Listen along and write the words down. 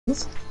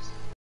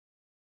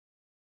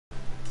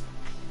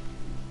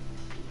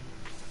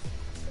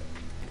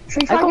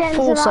Should we I try got getting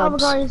 4 into that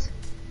subs. other guys?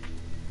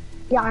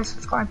 Yeah, I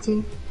subscribed to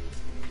you.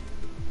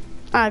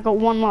 I got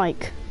 1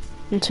 like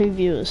and 2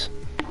 viewers.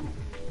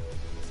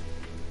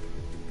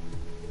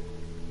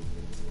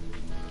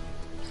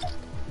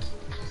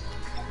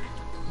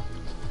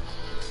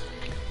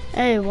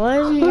 Hey, why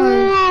isn't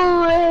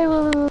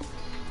my...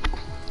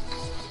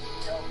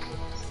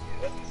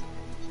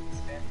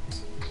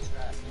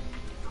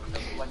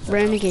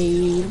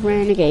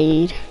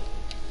 Renegade.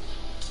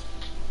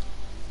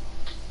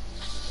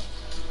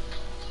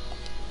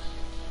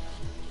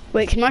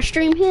 Wait, can my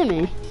stream hear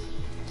me?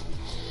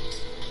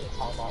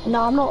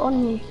 No, I'm not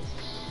on you.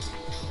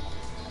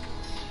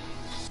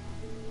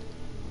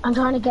 I'm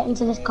trying to get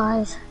into this,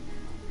 guys.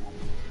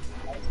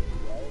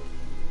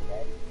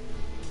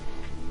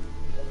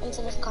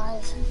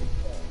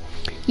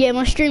 Yeah,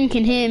 my stream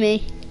can hear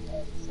me.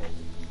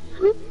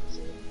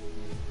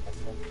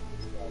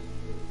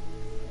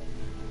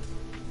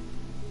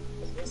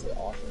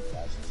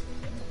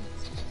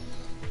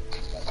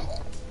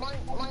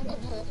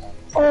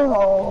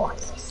 Oh.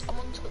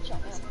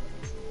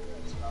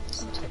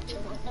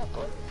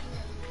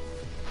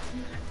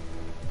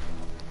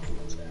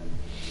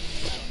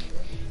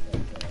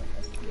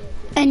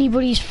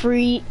 Anybody's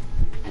free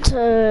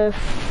to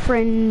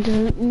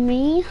friend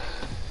me.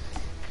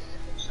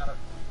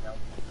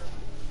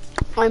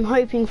 I'm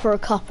hoping for a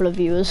couple of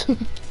viewers.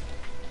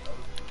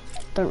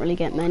 Don't really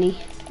get many,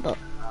 but...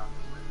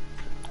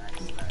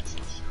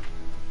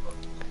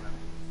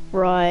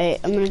 Right,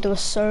 I'm gonna do a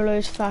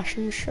solos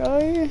fashion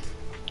show.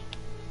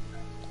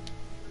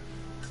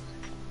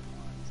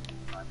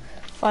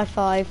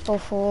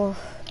 5544,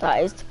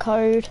 that is the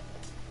code.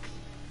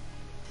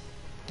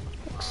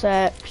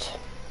 Accept.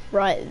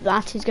 Right,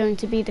 that is going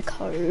to be the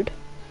code.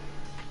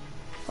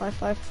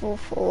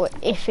 5544,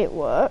 if it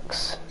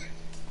works.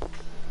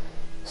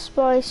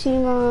 Spicy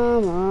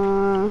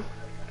Mama.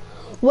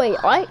 Wait,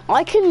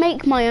 I can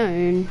make my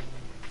own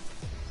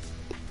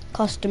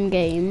custom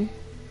game.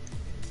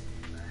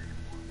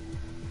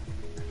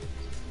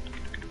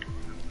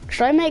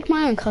 Should I make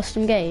my own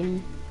custom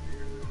game?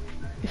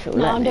 If it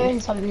will let I'm me. doing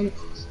something.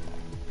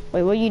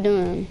 Wait, what are you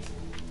doing?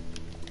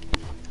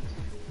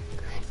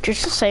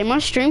 Just to say my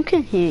stream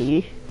can hear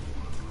you.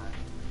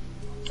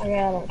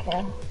 Yeah, I don't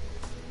care.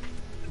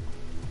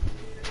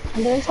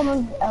 I'm doing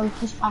someone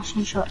else's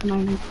fashion show at the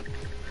moment.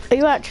 Are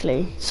you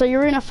actually? So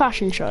you're in a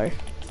fashion show?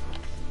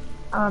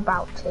 I'm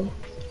about to.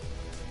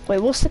 Wait,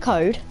 what's the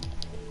code?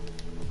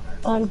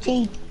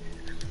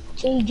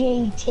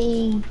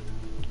 GGT.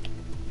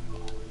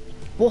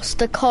 What's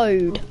the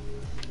code?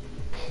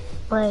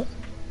 Wait.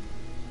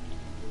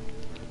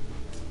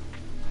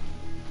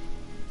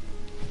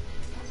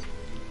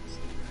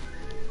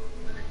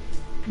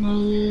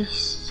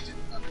 Nice.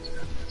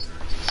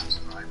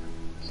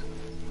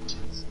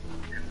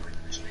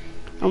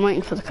 I'm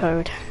waiting for the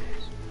code.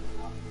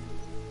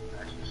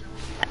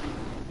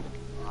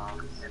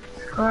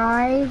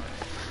 Subscribe.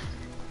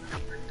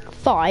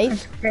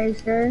 5.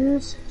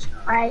 Notifications.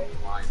 Right.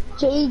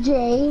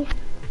 GG.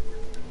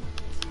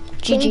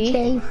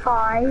 GG.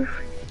 5.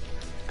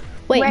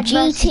 Wait, Red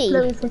versus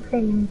blue GT. is the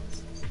thing.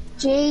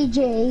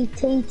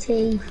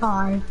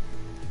 GGTT5.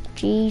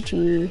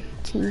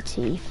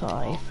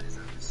 GGTT5.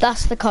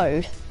 That's the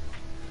code.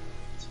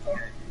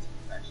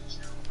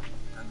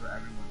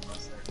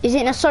 Is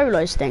it in a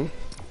solos thing?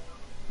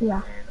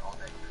 Yeah.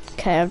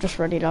 Okay, I've just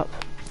read it up.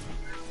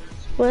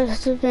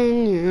 West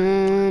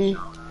Opinion.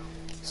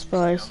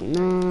 Spicy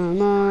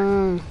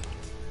Mama.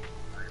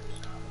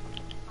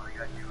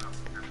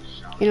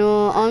 You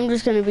know, I'm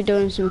just gonna be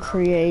doing some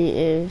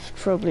creative,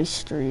 probably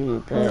stream a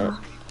bit.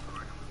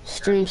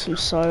 Stream some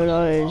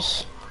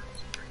solos.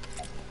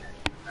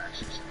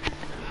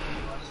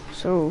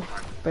 So,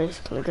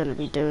 basically gonna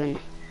be doing...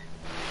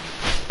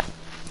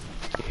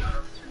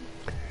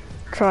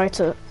 Try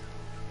to...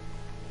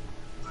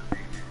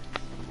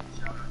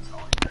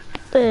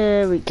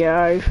 There we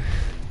go.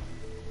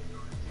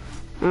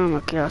 Oh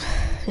my god,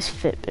 this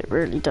Fitbit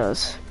really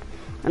does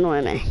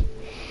annoy me.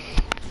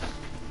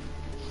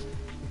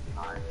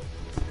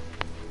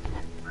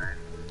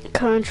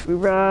 Country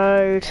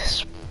Road,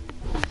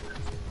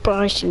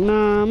 Spicy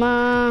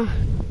Mama.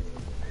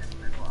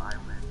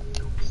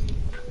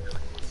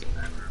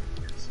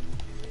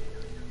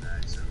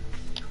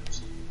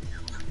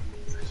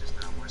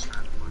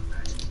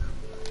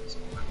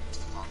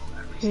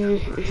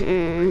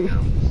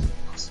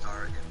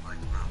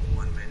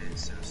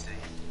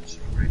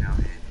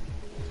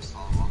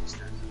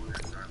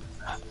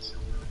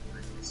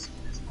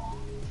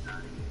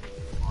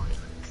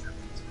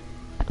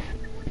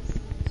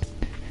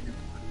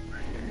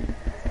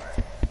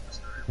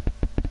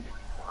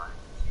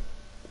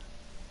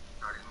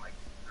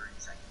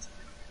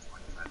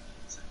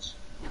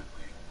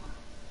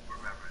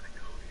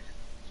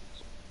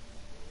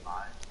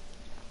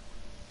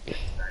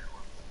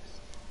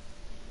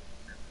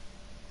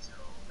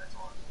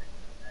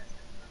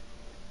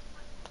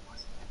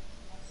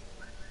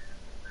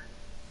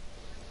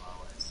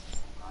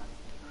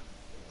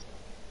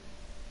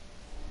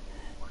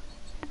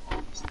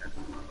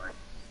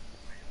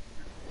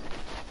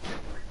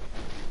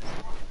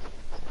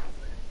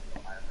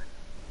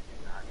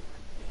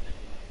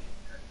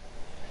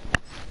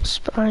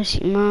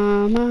 Spicy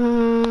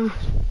mama,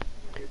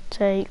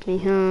 take me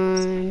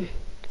home.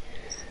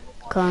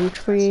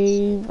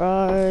 Country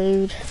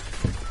road.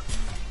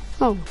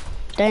 Oh,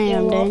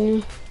 damn,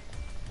 Daniel.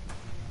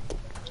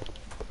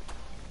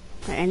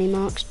 Any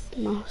marks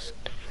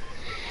masked?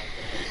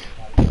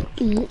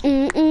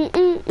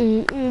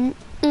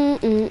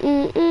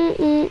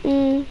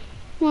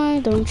 Why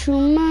don't you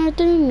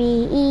murder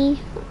me?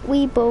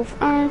 We both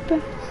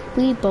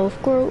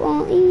grow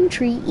on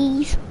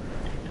trees.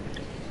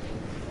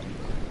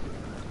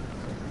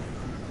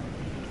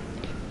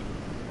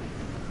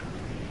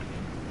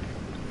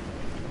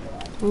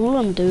 All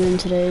I'm doing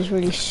today is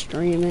really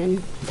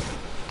streaming.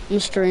 I'm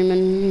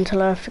streaming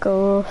until I have to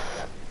go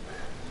off.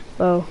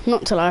 Well,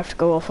 not till I have to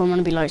go off, I'm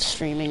gonna be like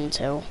streaming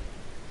until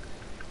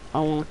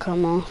I wanna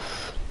come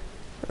off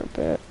for a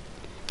bit.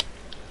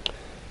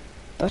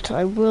 But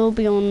I will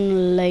be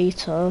on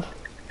later,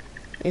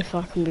 if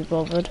I can be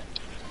bothered.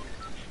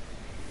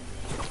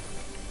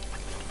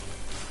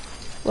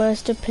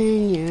 West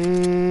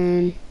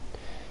opinion,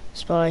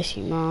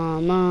 spicy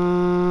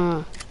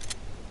mama,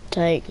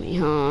 take me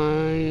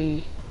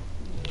home,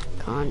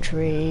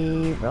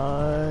 country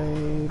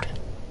road.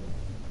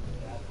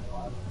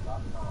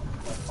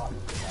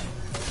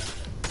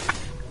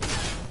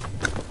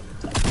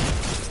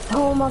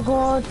 Oh my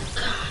god,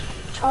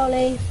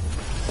 Charlie.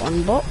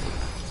 One bot?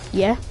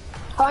 Yeah?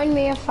 Find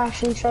me a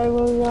fashion show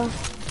ruler.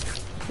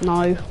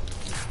 No.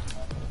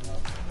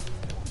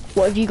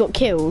 What, have you got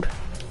killed?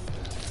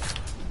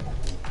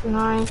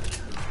 No.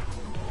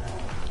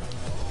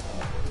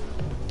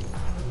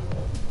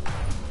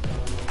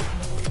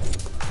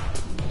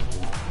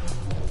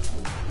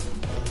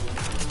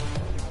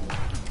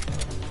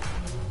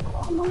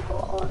 Oh my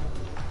god.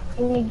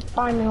 You need to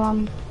find me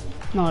one.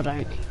 No, I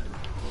don't.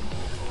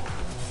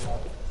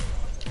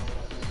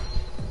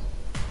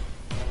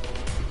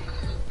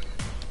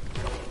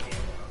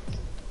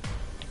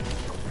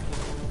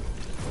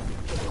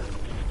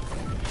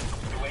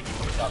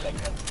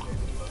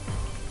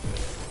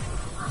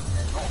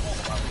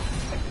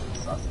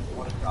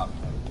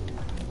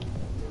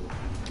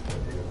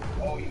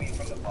 Oh, you mean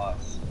from the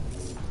bus?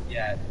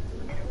 Yeah.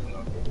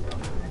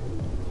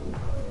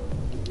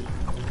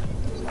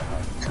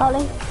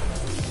 Charlie,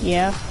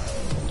 Yeah?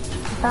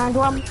 found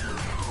one.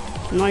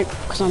 Nope,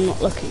 because I'm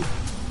not looking.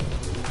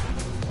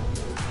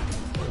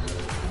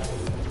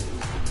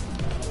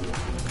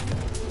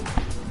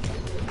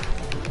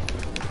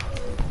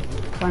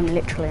 I'm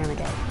literally on a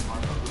game.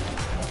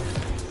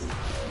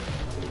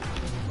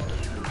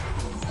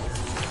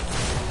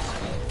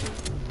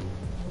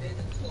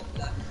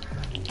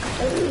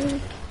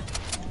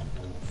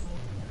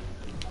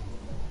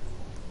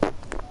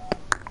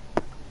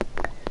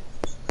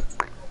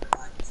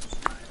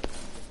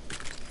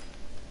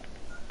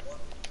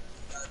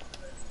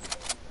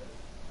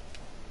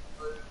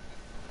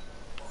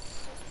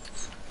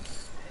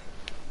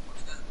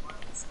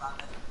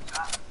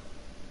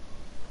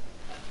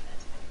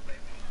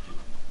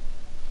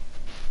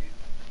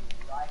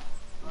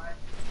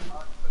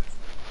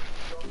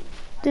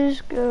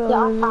 This girl Yeah,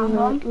 I found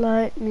doesn't one.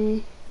 like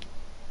me.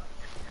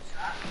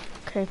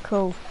 Okay,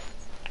 cool.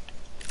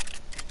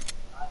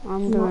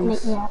 I'm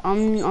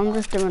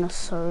just doing a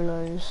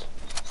solos.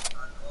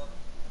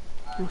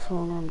 That's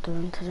all I'm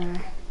doing today.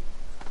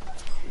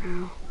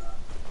 Now.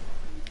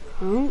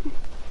 Oh.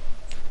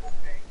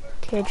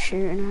 Kid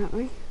shooting at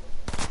me.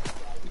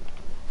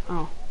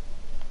 Oh.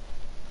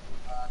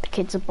 The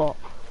kid's a bot.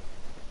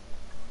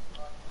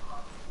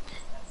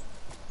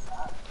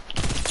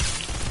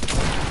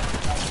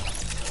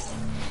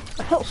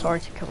 I felt sorry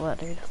to kill that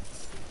dude.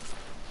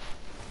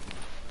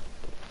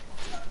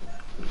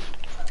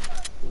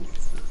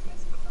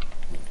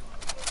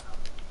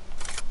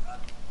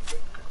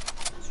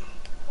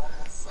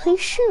 Was he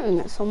shooting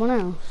at someone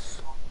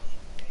else?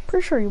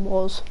 Pretty sure he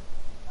was.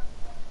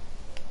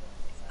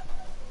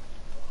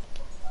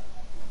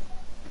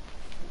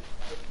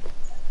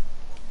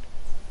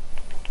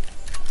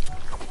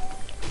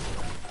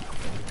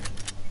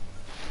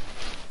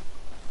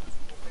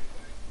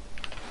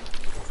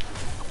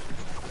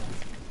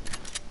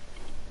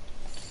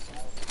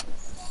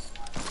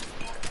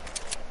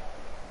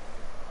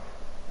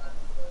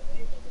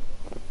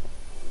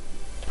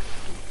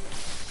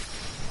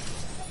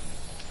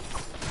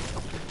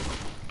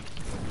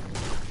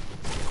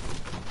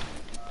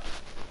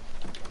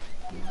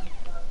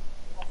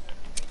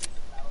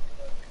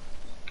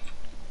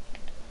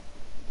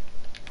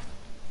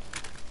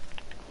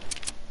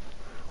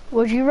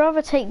 Would you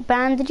rather take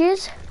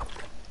bandages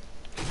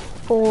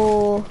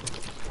or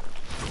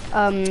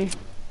oh,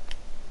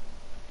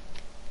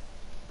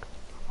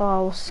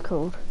 what's it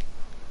called?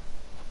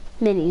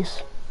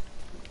 Minis.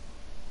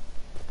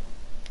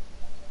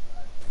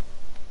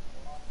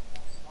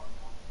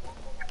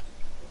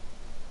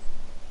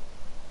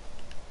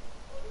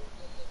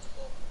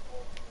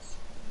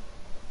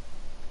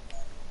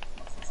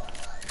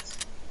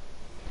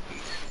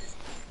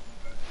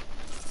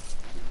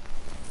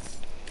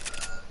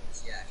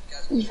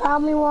 You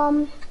found me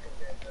one.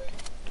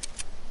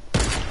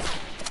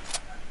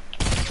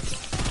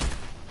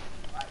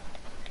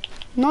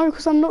 No,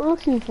 because I'm not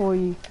looking for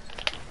you.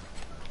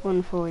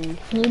 One for you.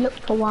 Can you look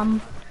for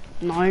one?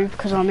 No,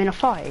 because I'm in a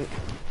fight.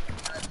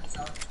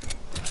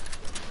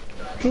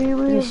 Who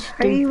You is?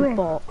 Who you stupid with?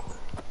 bot.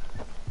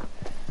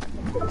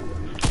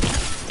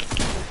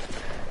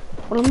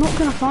 Well, I'm not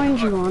gonna find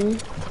you one.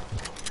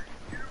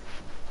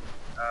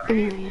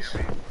 Anyways.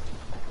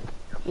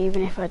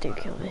 Even if I do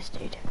kill this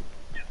dude.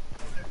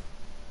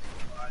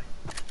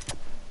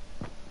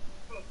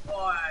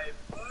 Five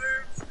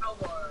words,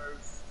 hello,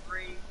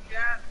 stream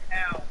chat,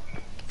 how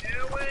we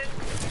doing?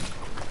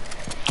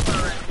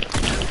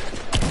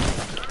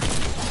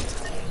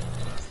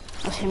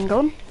 That's him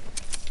gone.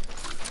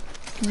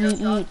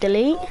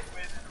 Delete.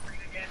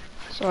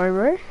 Sorry,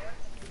 bro.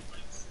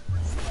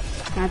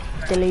 I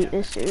delete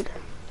this dude.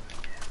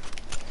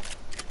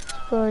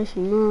 Spicy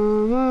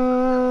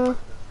mama,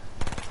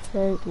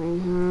 take me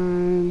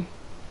home.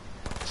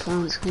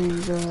 Country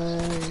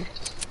road.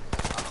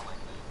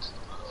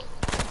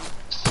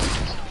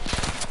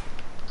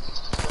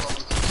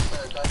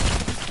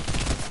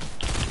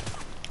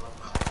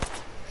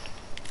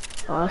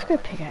 Oh, let's go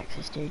pickaxe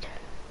this dude.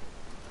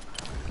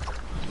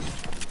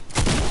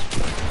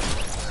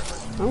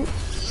 Oh,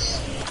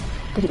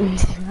 didn't mean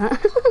to do that.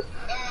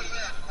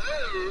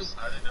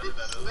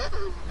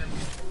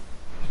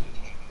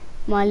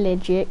 My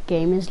legit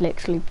game is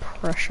literally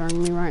pressuring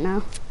me right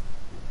now.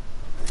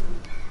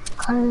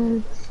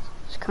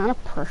 It's kind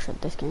of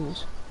pressured this game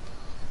is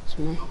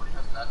to me.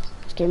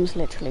 This game is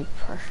literally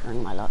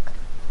pressuring my luck.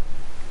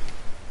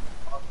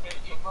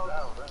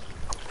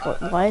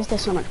 But why is there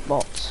so much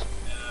bots?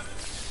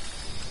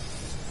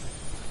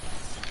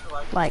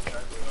 Like,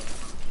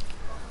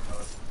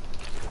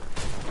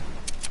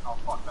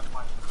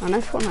 I know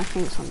Fortnite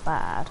thinks I'm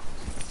bad.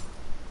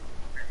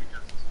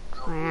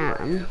 I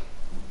am.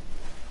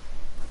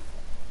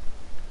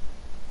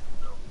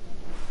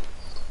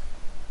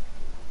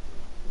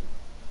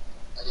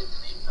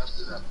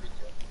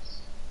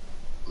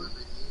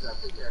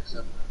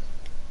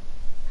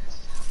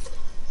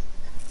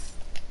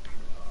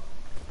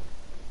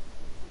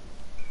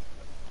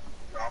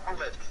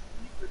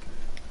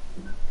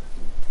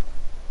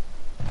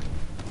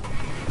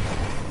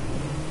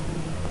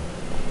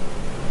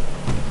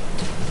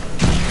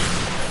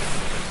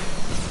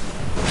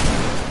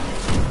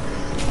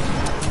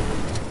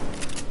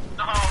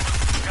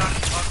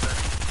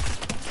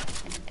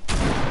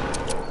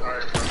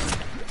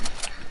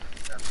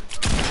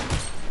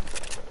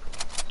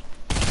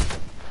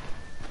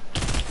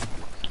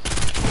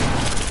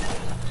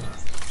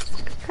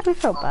 I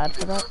felt bad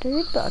for that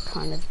dude, but I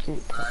kind of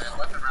didn't.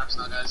 Weapon wraps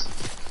now, guys.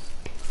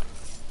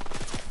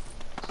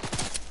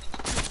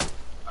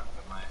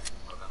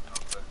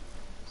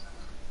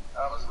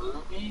 That was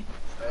Ruby.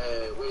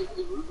 Wait,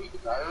 did Ruby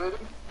die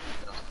already?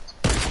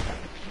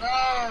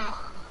 No!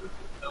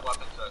 No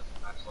weapon check.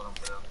 Max, let him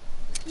put down.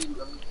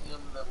 Let me see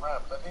him in the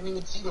wrap. I didn't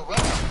even see the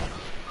wrap.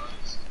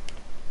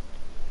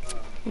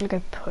 I'm gonna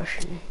go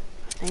pushing,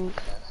 I think.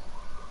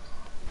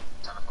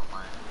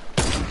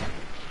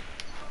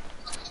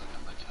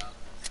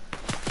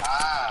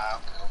 Ah,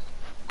 okay.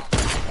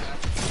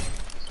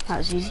 That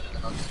was easy.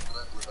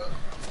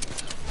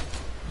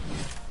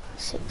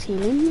 6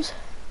 healings.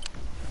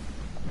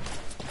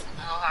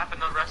 What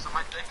happened to the rest of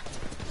my thing?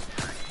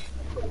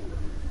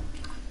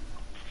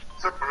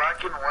 It's a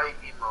black and white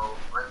emo.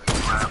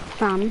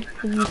 Fam,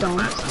 if you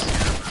don't.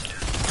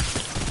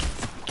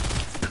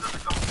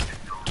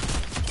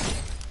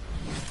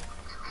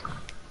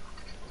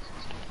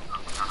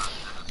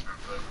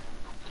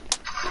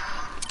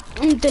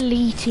 I'm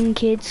deleting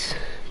kids,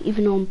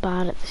 even though I'm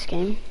bad at this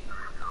game.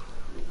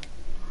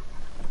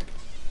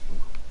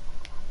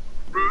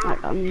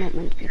 Like, I'm not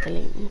meant to be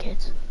deleting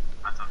kids.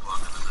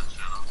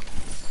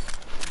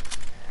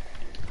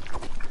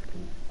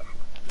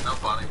 No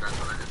bodyguards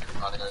when I did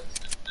bodyguards,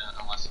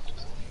 unless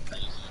it's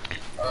easy.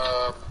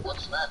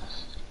 What's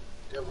next?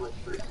 You have like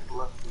 3 people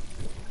left.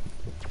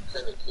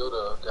 Kinda killed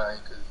a guy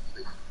because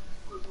it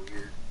was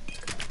weird.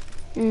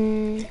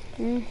 Make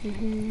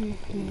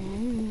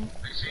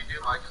sure you do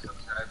like and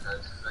subscribe,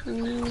 guys, because I can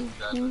tell you what you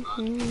guys are not.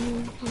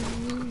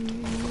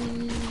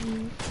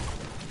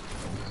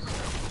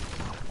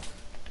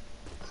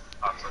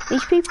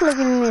 These people are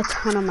giving me a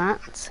ton of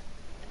mats.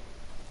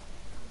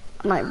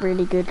 Like,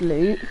 really good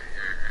loot.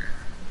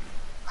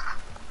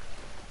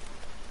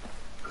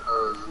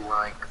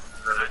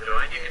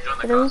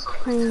 But they're all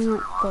playing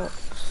like bots,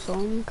 so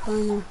I'm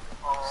kinda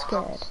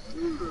scared.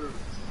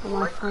 Am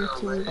I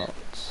fighting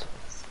bots?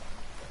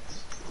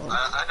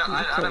 I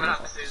don't even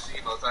have to say the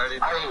emotes, I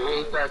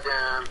hate that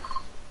damn.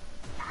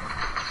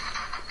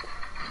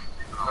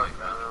 Oh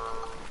no.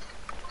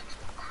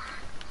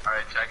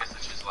 Alright, Jack gets to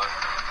choose left.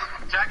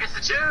 Jack gets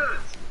to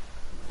choose!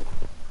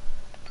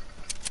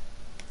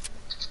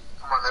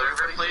 Come on,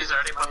 server, please, I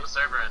already put the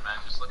server in, man.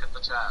 Just look at the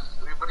chat.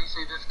 Everybody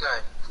say this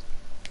guy.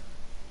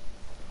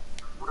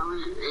 What are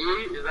we,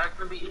 8? Is that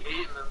gonna be 8 and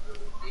then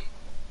 8?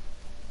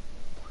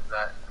 What is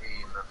that?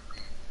 8 and then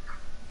 8.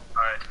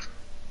 Alright.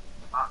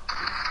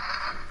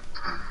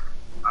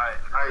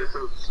 Alright, so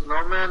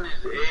Snowman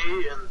is A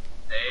and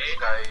this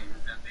guy is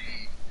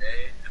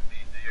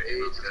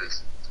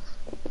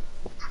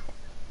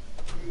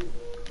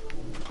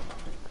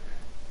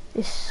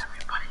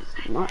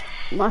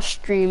My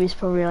stream is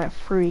probably like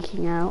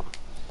freaking out.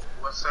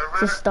 What server?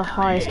 This is the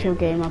highest kill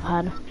game I've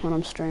had when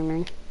I'm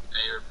streaming. A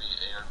or B,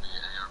 A or B,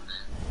 A or B.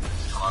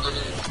 I'm on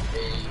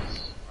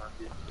A's.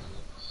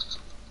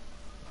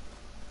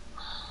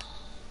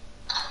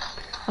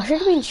 I should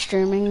have been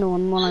streaming the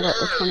one when I got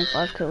the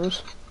 25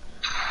 kills.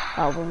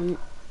 That wouldn't.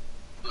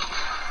 It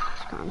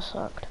kind of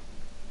sucked.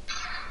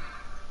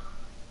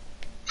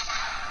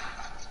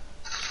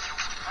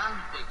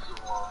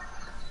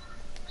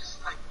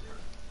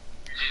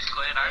 Jeez,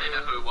 Clayton, I already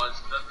know who it was.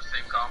 That's the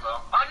same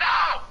combo. Oh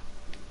no!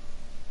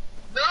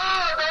 No,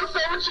 don't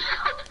say what you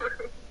got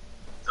through.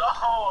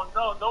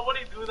 No,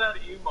 nobody do that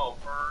emo,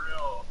 for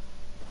real.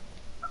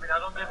 I mean, I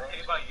don't get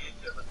paid by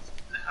YouTube, but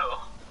no.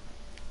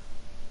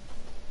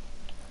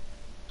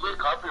 You get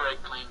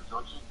copyright claims,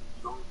 don't you?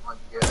 You don't like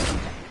get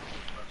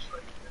much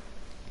like that.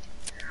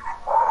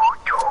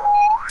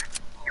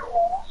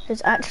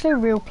 There's actually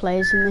real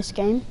players in this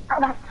game.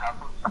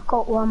 I've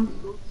got one.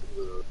 Go to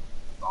the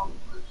song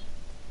list.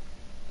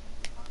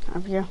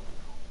 Have you?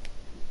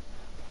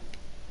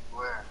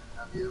 Where?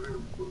 Have you ever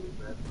played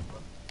that?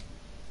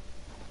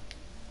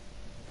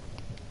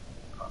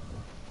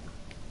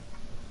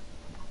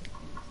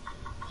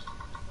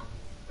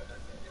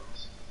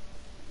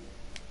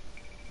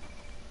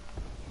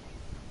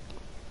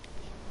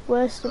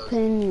 West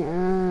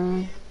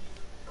opinion,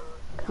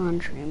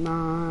 country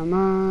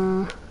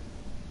mama.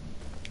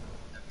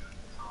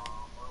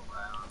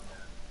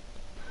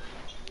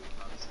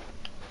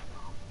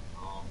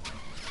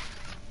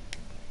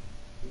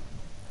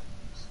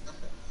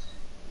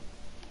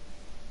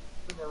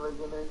 Never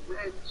gonna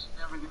let,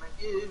 never gonna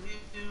give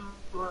you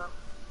up,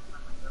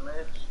 never gonna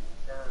let you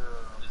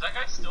down. Is that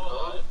guy still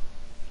alive?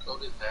 Go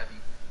get daddy.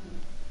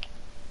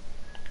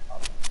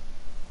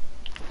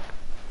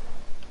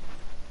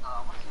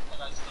 What's that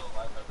guy still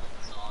alive that made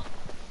the song?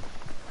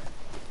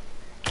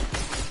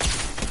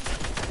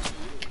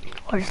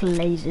 I just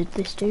lasered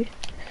this dude.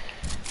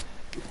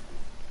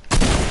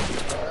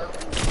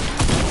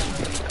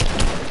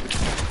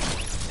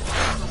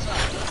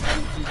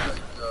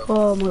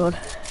 Oh my god.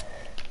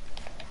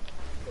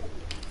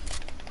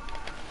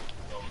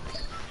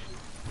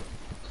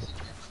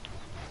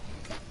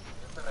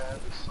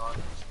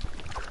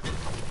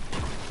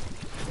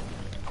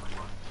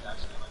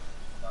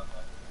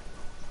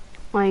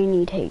 I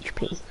need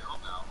HP.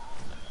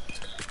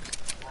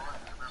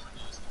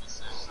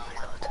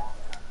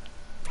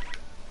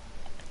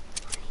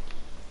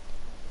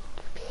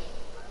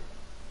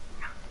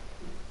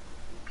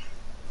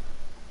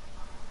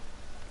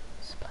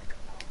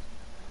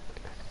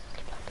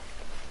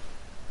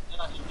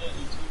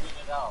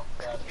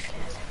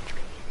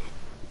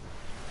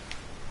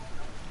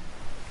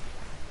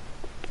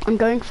 I'm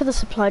going for the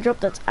supply drop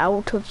that's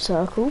out of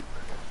circle,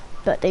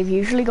 but they've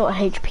usually got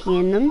HP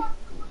in them.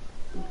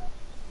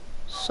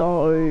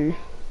 So,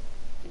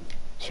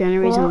 it's the only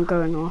reason I'm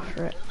going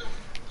after it.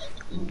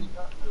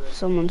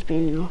 Someone's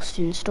been lost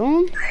in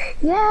storm.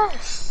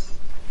 Yes!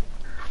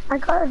 I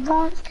got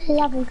advanced to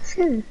level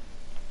 2.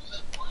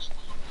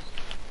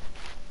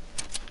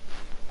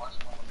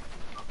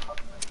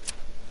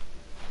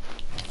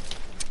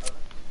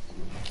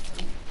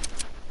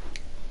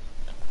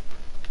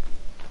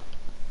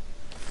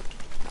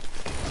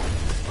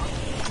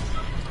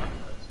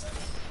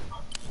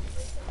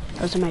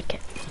 That was a med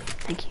kit.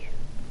 Thank you.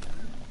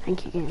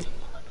 Thank you again.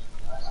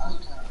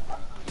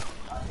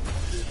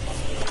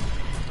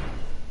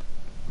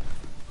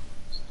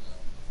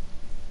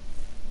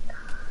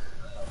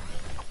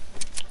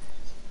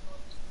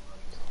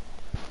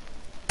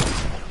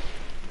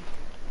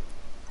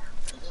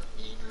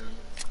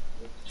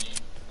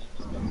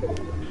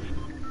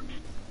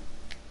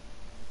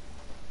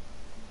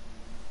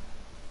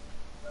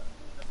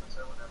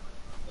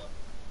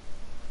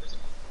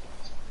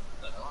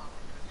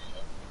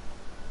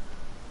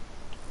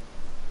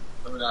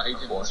 I mean, not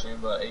 18 on the stream,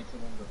 but 18 on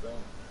the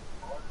thing.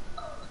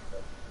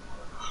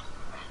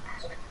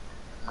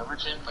 Never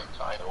change my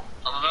title.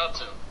 I'm about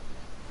to.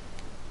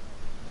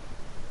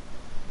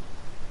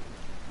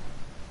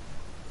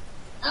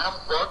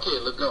 Ah, fuck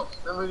it, let's go.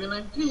 Never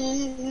gonna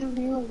give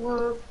you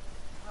up.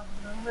 I'm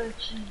gonna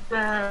let you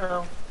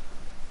down.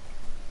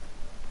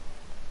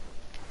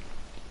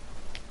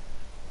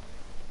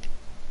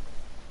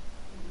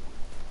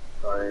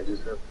 Sorry, I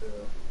just have to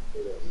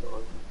do that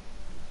song.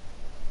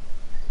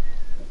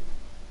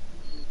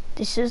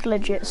 This is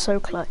legit so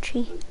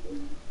clutchy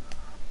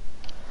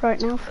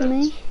right now for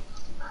me.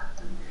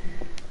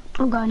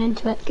 I'm going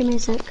into it. Give me a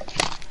sec.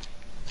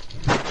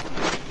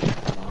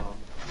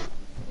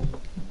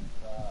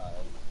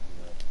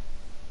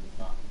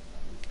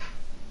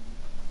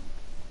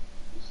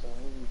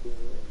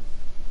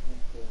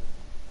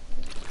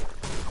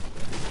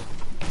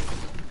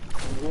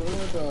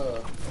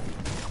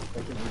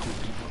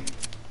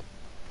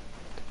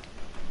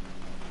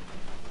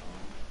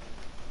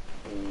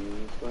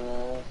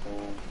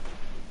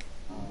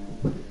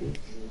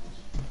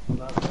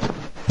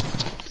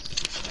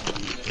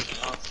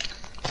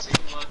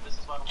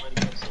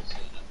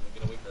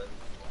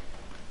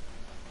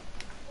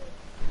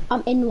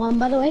 I'm in one,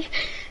 by the way.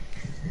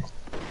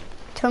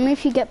 Tell me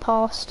if you get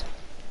past,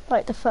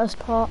 like, the first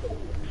part.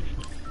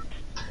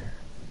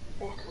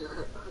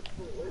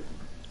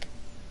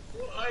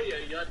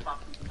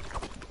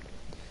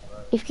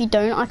 If you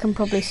don't, I can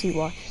probably see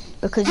why.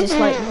 Because it's,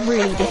 like,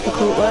 really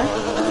difficult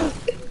though.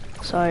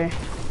 So,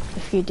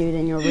 if you do,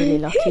 then you're really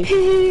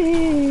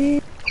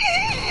lucky.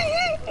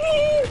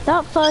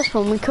 That first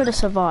one, we could have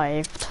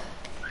survived.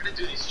 I'm gonna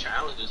do these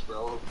challenges,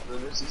 bro. The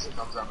new season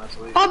comes out next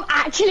week. I'm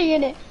actually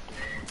in it.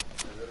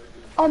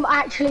 I'm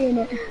actually in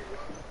it.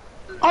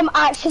 I'm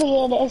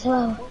actually in it as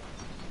well.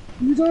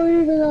 You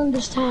don't even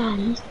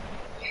understand.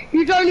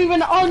 You don't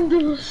even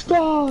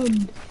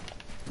understand.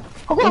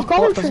 I've got a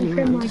gold trophy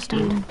in my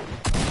team.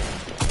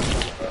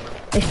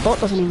 This bot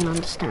doesn't even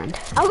understand.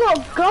 I've got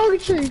a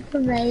gold trophy,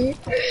 mate.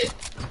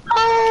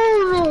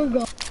 Oh my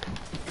god.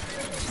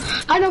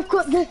 And I've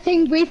got the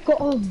thing we've got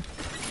on.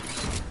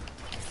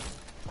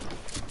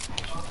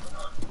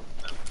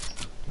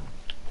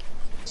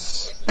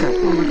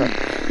 Oh my god.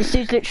 This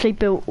dude's literally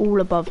built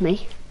all above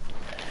me.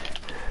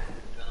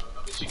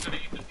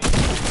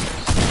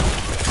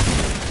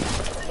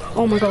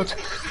 Oh my god.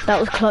 That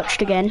was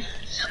clutched again.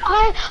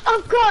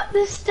 I've got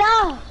the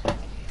stuff.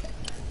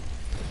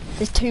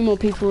 There's 2 more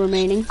people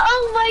remaining.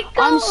 Oh my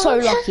god. I'm so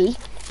lucky.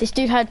 This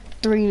dude had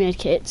 3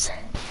 medkits.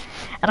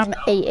 And I'm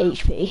 8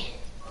 HP.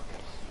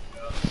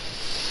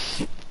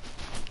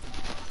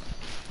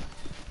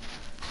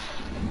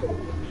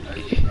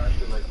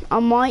 I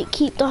might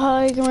keep the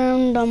high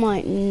ground, I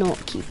might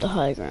not keep the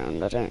high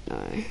ground, I don't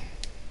know.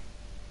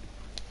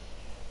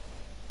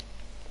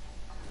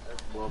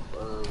 Well,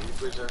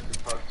 we wish I could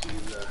talk to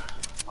you,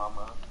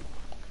 mama.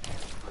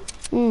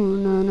 No,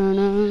 no,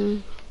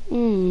 no.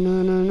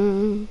 No, no,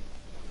 no.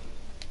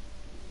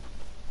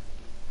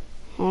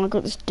 Oh, I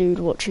got this dude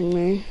watching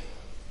me.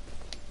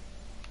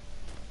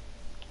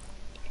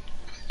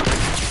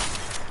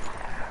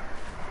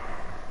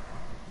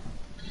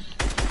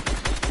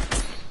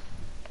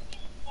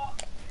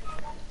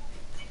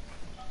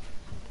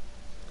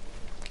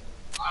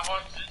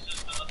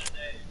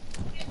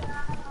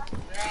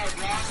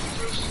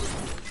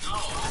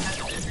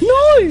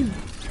 No!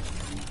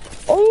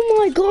 Oh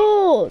my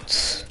god!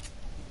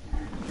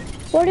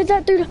 Why did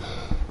that do?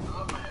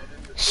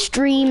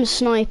 Stream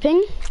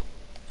sniping?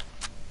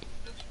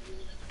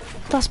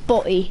 That's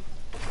botty.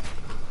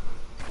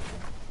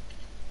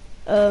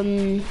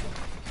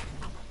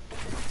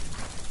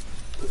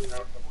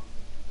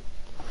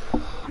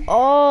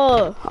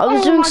 Oh, I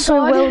was doing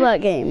so well that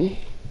game.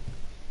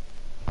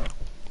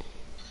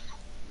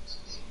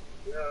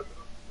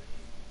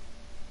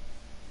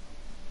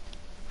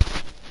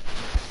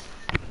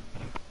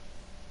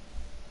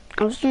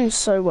 I was doing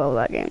so well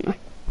that game.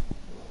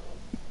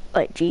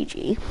 Like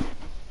GG.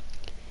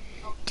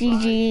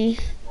 GG.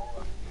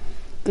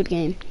 Good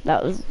game.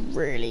 That was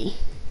really.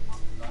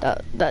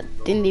 That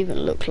didn't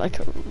even look like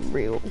a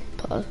real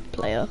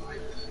player.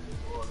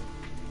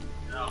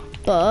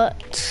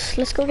 But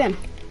let's go again.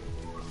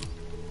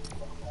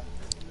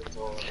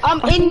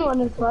 I'm in one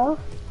as well.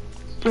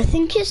 I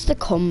think it's the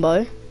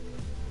combo.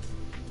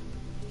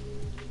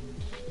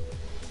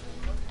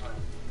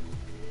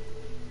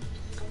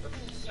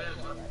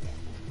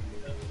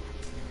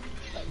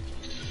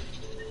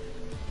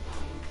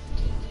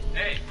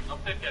 Hey, I'll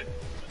pick it.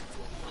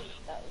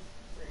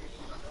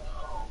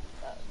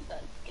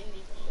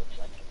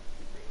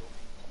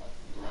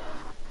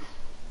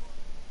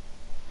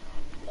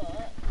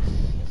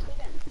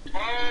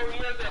 Oh,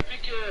 you have that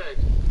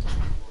pickaxe!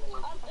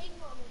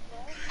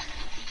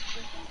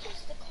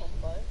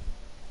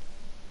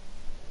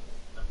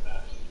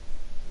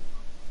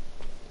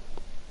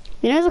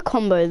 You know the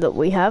combo that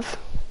we have?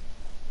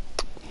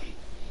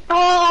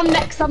 Oh, I'm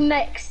next.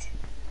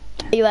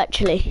 Are you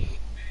actually?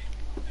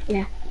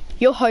 Yeah.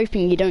 You're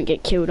hoping you don't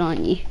get killed,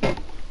 aren't you?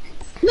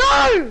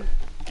 No!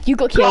 You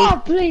got killed.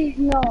 God, please,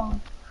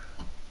 no.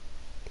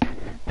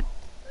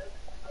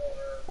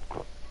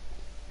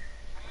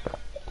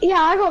 Yeah,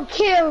 I got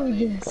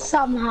killed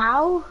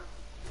somehow.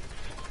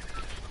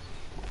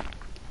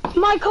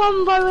 My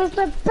combo was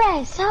the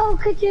best. How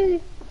could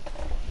you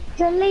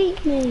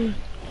delete me?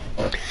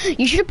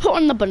 You should have put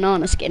on the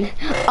banana skin.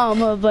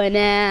 I'm a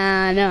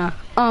banana.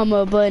 I'm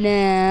a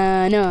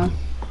banana.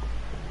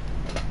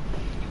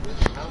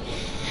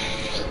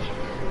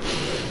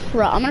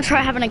 Right, I'm gonna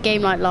try having a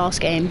game like last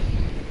game.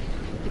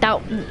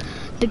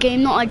 The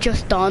game that I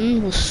just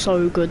done was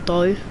so good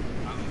though.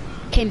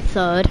 Came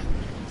 3rd.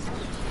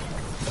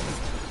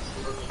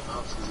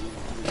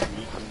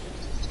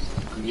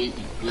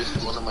 Grease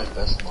is one of my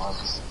best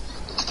mobs.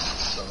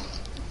 So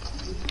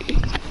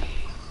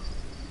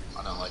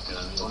I don't like it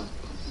anymore.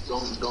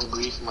 Don't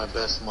grease my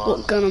best mob.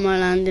 What gun am I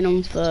landing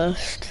on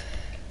first?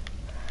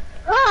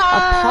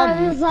 Ah,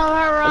 pump. it's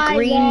alright A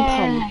green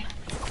there. pump.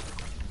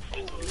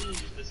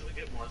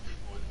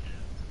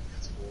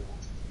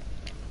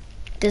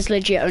 There's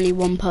legit only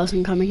 1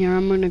 person coming here.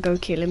 I'm gonna go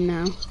kill him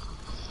now.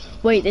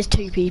 Wait, there's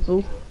 2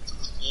 people.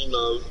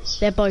 Emotes.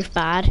 They're both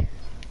bad.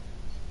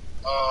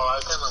 Oh, I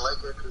kinda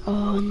like it.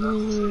 Oh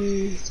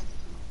no.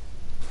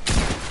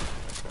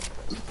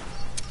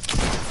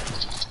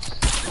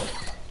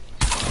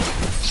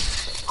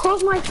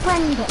 Because my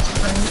friend gets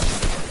French.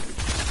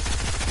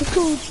 It's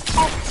called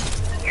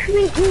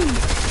X3E.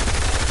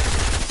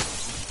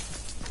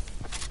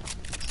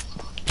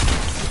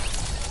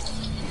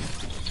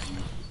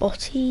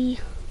 Botty.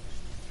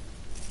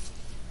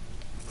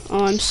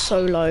 Oh, I'm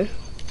so low.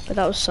 But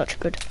that was such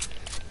good.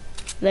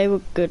 They were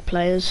good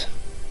players.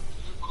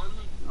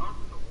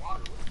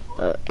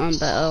 But I'm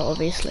better,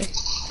 obviously.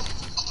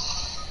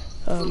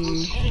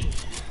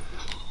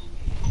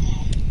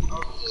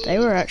 They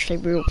were actually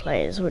real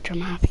players, which I'm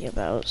happy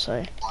about,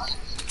 so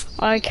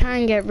I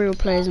can get real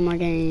players in my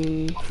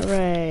game.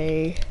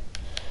 Hooray.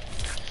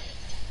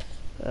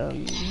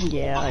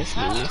 Yeah, I see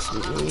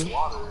SMG.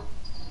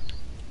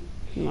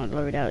 My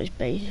loadout is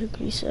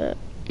basically set.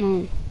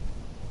 Oh,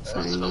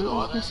 saying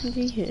that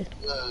SMG here.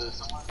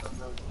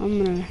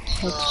 I'm gonna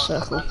head to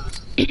circle.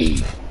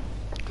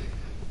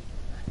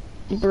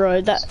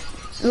 Bro, that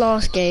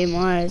last game,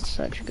 I had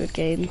such a good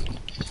game.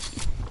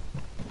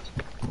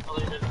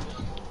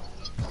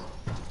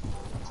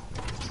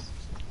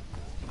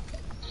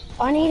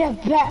 I need a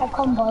better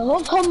combo.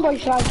 What combo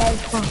should I go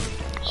for?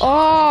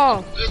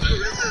 Oh!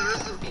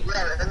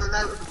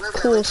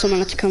 Cool,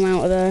 someone had to come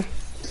out of there.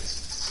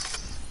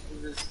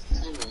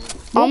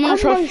 I'm gonna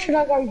What combo try. should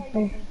I go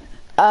for?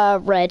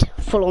 Red.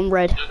 Full on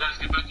red.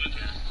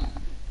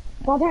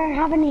 Well, I don't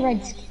have any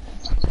reds.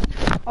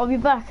 I'll be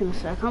back in a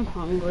sec, I'm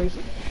hungry.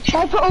 Should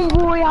I put on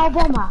Royale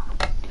Bomber?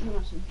 No,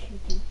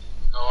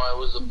 I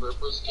was a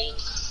purple skin.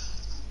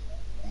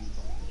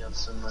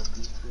 Yes, in my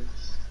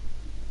defense.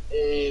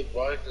 Hey,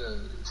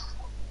 Barton.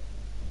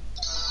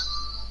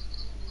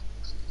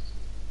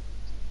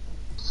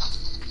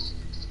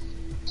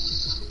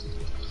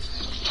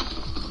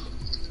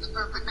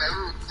 The guy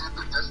who did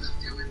the test is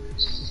doing it.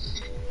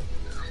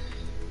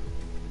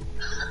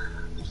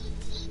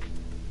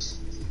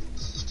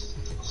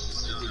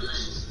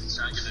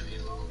 Trying to get an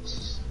emo.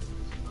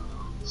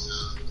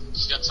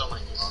 She's got so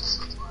many emos,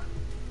 that's why.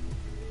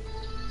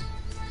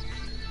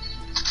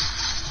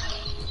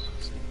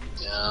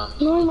 Yeah.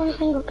 No, my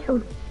friend got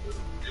killed.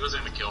 He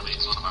wasn't gonna kill me,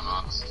 he's one of my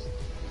mods.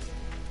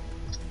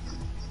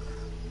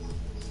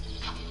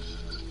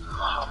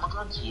 Oh, my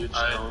god's huge.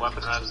 Alright,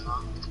 weapon has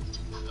not.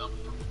 Yep.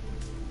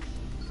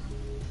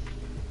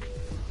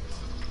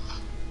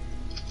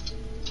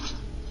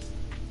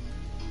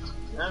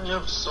 Man, you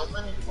have so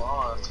many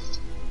mods.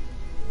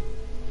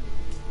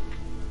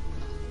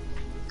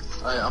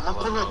 Alright, I'm gonna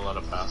pull up a lot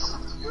of pass.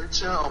 Your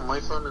chat on my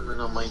phone and then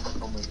on my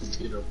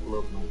computer I'll pull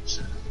up my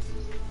chat.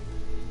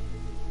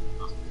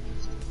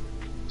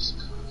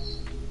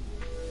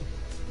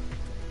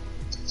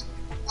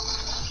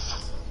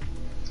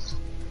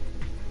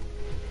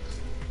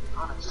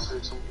 I just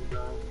heard something die.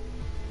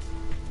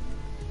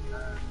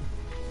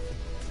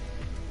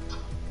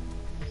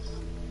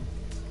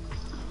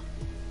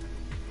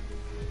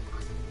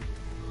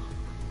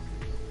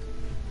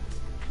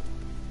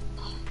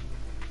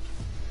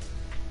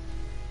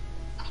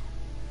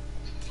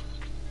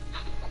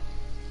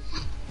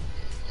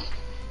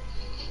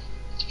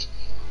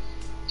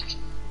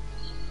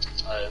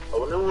 I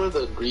wonder where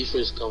the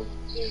griefers came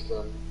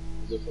from.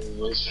 Is it from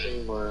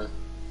Windstream or?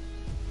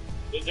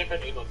 They're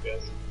different email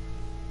guys.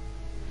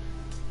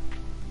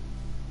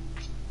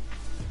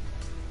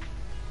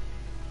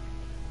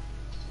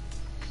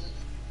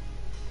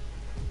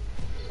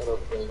 Shut up,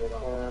 I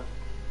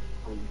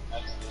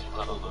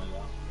don't know,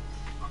 yeah.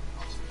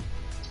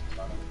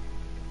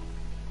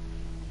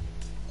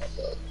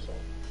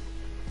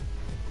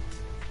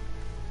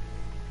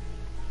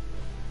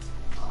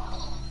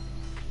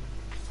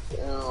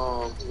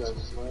 Damn, you guys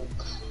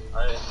smoke.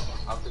 Alright,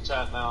 off the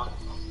chat now.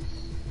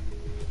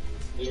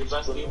 Do your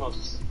best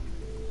emotes.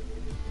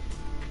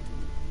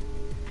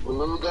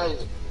 Remember guys,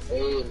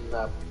 A and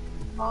that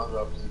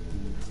non-drops.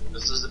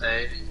 This is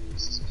A.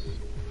 This is B.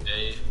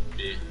 A, B.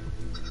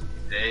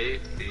 A,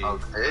 B.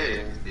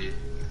 Okay. A, B.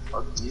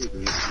 Fuck you,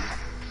 B.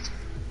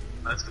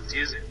 That's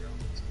confusing,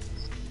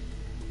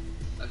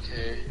 bro.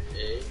 Okay,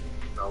 A.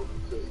 No,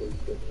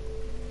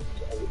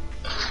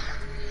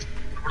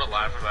 put a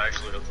live if I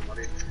actually got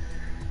somebody.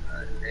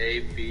 A,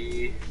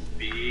 B,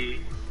 B,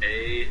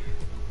 A.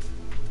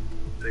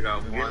 They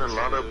got one, a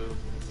lot of.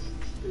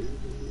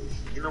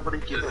 You nobody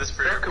gives. Is this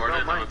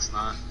pre-recorded? No, it's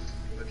not.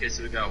 Okay,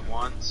 so we got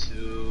 1,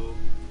 2,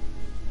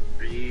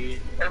 3.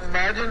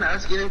 Imagine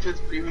asking if it's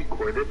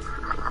pre-recorded.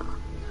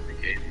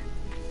 Okay.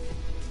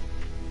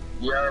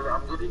 Yeah,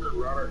 I'm getting a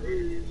lot of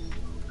A's.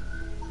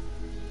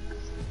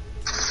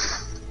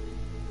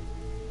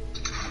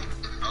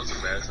 That was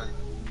embarrassing.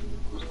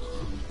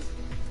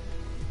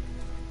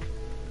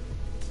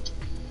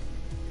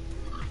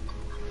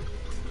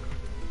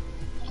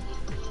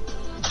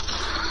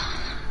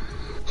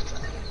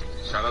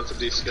 Shout out to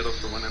D Skittles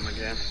for winning the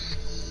game.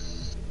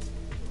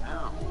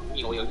 Wow.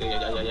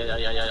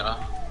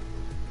 Yeah.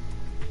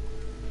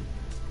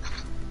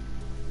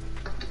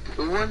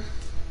 Who won?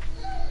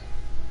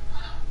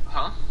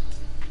 Huh?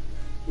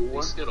 Who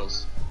won? D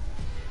Skittles.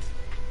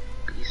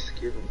 D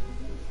Skittles.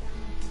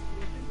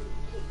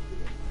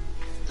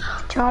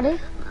 Charlie?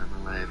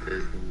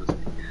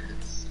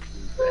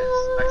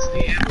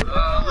 Actually,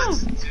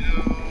 let's do.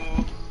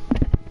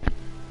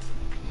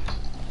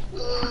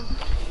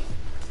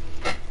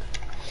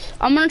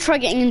 I'm gonna try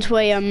getting into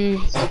a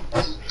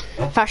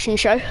fashion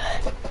show.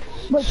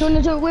 Wait, do you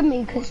want to do it with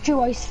me? Because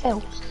duo's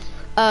still.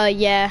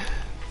 Yeah.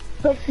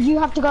 But you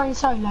have to go in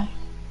solo.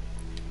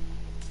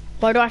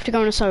 Why do I have to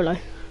go on a solo?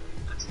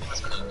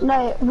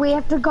 No, we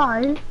have to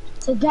go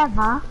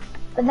together,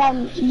 but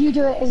then you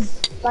do it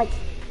as, like,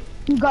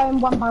 you go in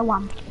one by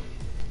one.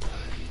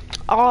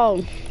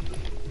 Oh.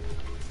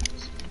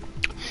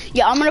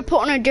 Yeah, I'm gonna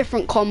put on a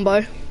different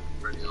combo.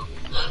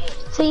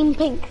 Team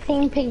pink,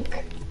 team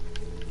pink.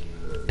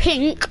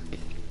 Pink?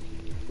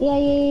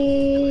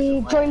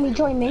 Yeah. Join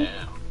me.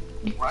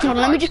 Hold on,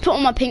 let me just put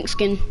on my pink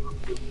skin.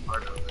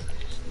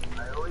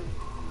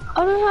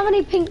 I don't have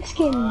any pink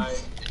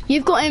skins.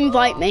 You've got to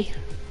invite me.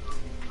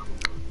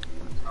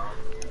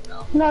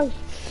 No.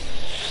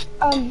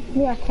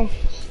 Yeah, okay.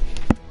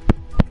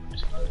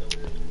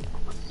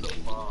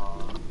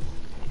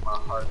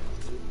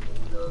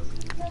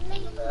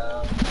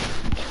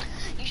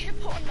 You should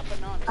put on the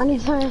banana. I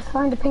need to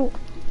find a pink.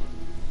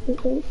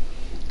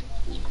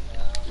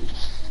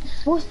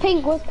 What's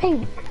pink? I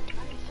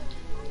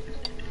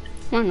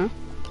don't know.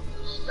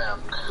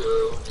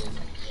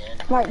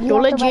 Right, you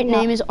Your have to legit rate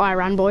name that. is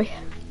Iran Boy.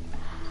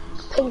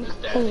 Pink.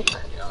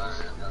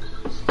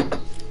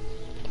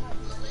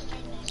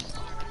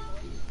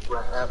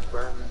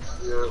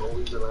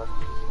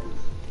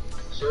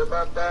 Sure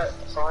about that?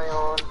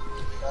 Sion.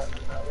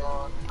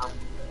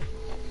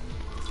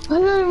 I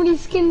don't have any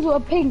skins that are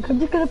pink. I'm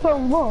just gonna put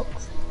on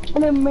rocks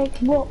and then make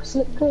rocks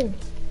look good.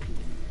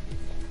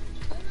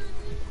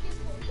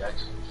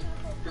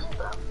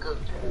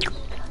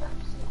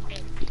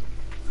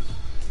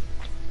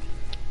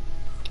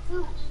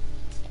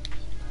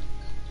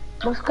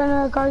 What's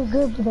gonna go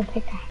good with a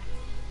pickaxe?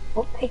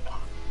 What pickaxe?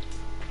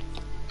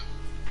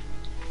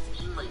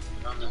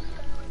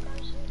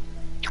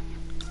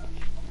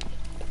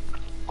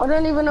 I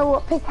don't even know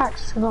what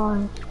pickaxe to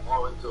buy.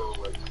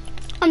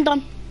 I'm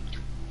done.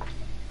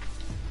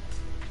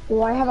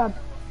 Oh, I have a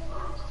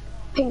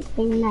pink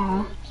thing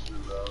there.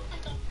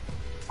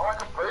 Oh, I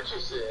can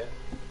purchase it.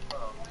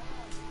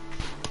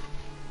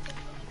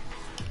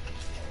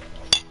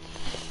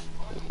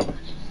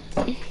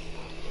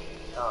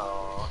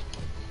 Oh.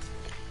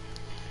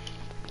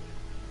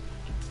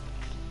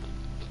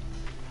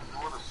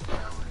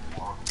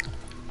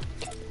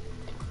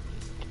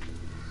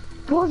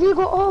 What have you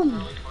got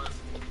on?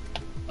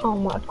 Oh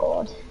my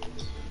god.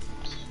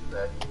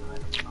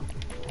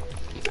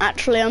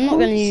 Actually, I'm not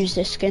going to use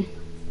this skin.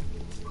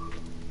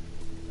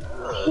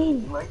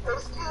 You like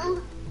that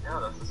skin? Yeah,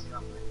 that's the skin.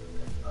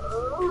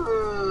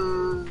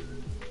 I'm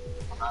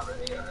not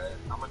ready, alright.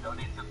 I'm gonna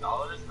donate $10.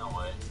 No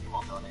way. You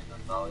won't donate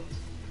 $10.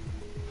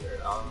 Here,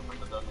 I'll put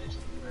the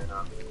donation right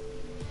now.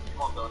 You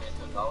won't donate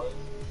 $10.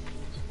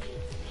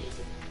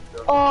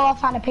 Oh, I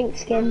found a pink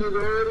skin.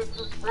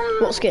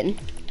 What skin?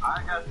 I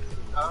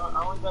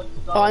only got $2.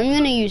 Oh, I'm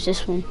going to use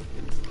this one.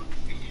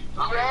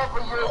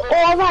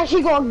 Oh, I've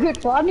actually got a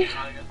good one.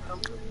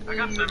 I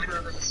got 7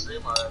 in the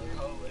stream already.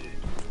 Holy.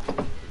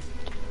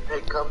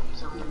 Hey, come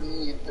to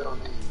me and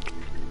donate.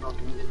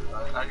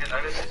 I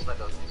can use my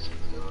donation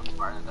too.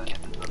 Martin, I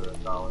can go to $1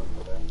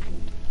 for that.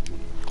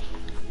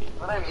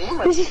 What I mean?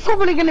 This is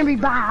probably gonna be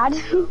bad.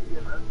 This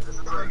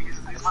is like,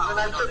 he's my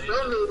only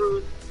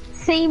donation.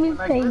 Same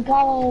thing.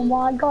 Oh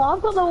my god,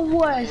 I've got the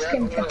worst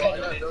skin for I pink.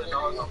 donate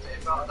 $10 on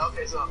PayPal.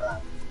 Okay, so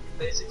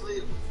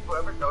basically,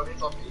 whoever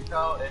donates on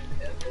PayPal and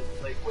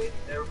like wait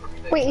there for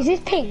me to Wait, is this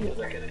pink?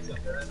 I can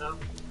accept it right now.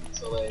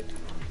 So like,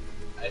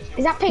 if you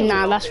Is that pink?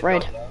 Nah, that's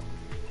red.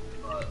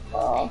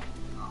 Oh.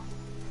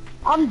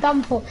 I'm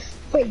done for.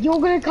 Wait, you're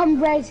gonna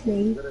come res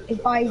me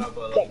if I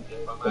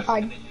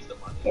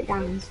get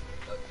down.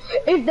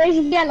 If there's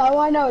yellow,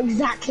 I know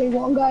exactly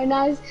what I'm going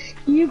as.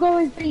 You go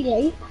as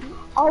Billy.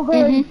 I'll go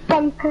as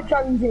Bunker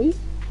Jonesy.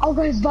 I'll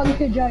go as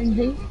Bunker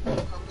Jonesy.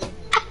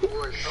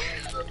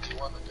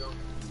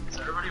 Is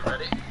everybody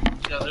ready?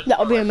 Yeah, there's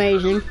That'll be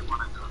amazing.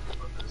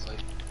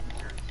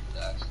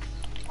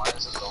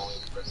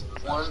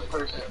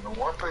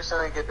 One person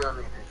I get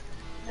donated.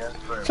 Yes,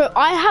 So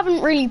I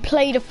haven't really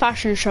played a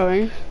fashion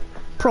show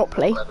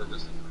properly.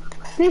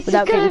 This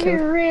Without is gonna getting be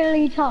killed.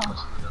 really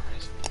tough.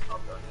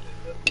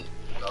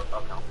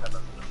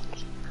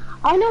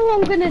 I know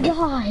I'm gonna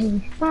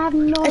die. I have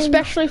no.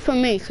 Especially for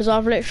me, because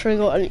I've literally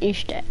got an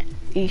Easter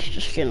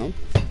skin on.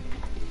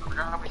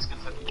 How many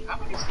skins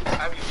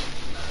have you?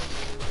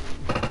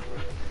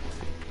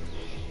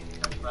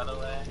 By the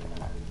way.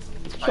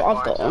 So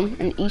I've got on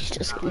an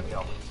Easter skin.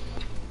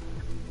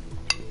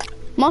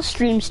 My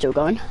stream's still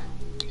going.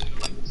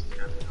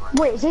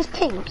 Wait, is this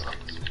pink?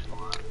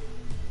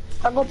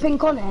 I got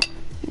pink on it.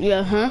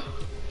 Yeah, huh?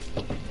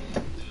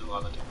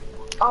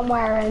 I'm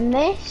wearing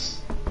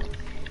this.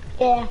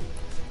 Yeah.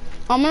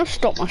 I'm gonna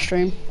stop my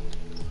stream.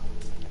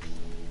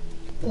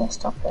 Yeah,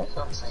 stop it.